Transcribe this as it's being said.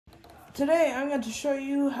Today I'm going to show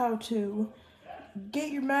you how to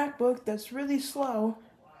get your MacBook that's really slow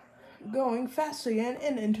going fast again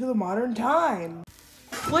and into the modern time.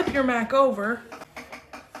 Flip your Mac over.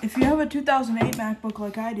 If you have a 2008 MacBook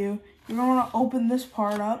like I do, you're going to want to open this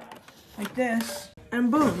part up like this,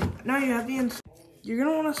 and boom, now you have the inside. You're going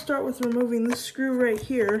to want to start with removing this screw right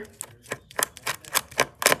here,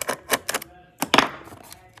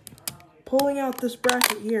 pulling out this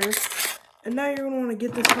bracket here, and now you're going to want to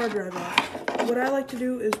get this hard drive out. What I like to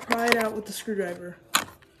do is pry it out with the screwdriver.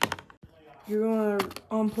 You're going to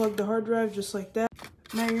unplug the hard drive just like that.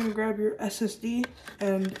 Now you're going to grab your SSD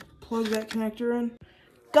and plug that connector in.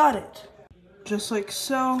 Got it! Just like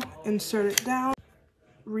so, insert it down,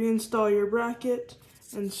 reinstall your bracket,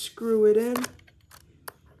 and screw it in.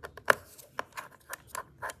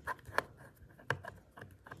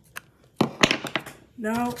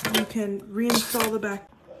 Now you can reinstall the back,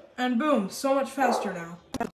 and boom, so much faster now.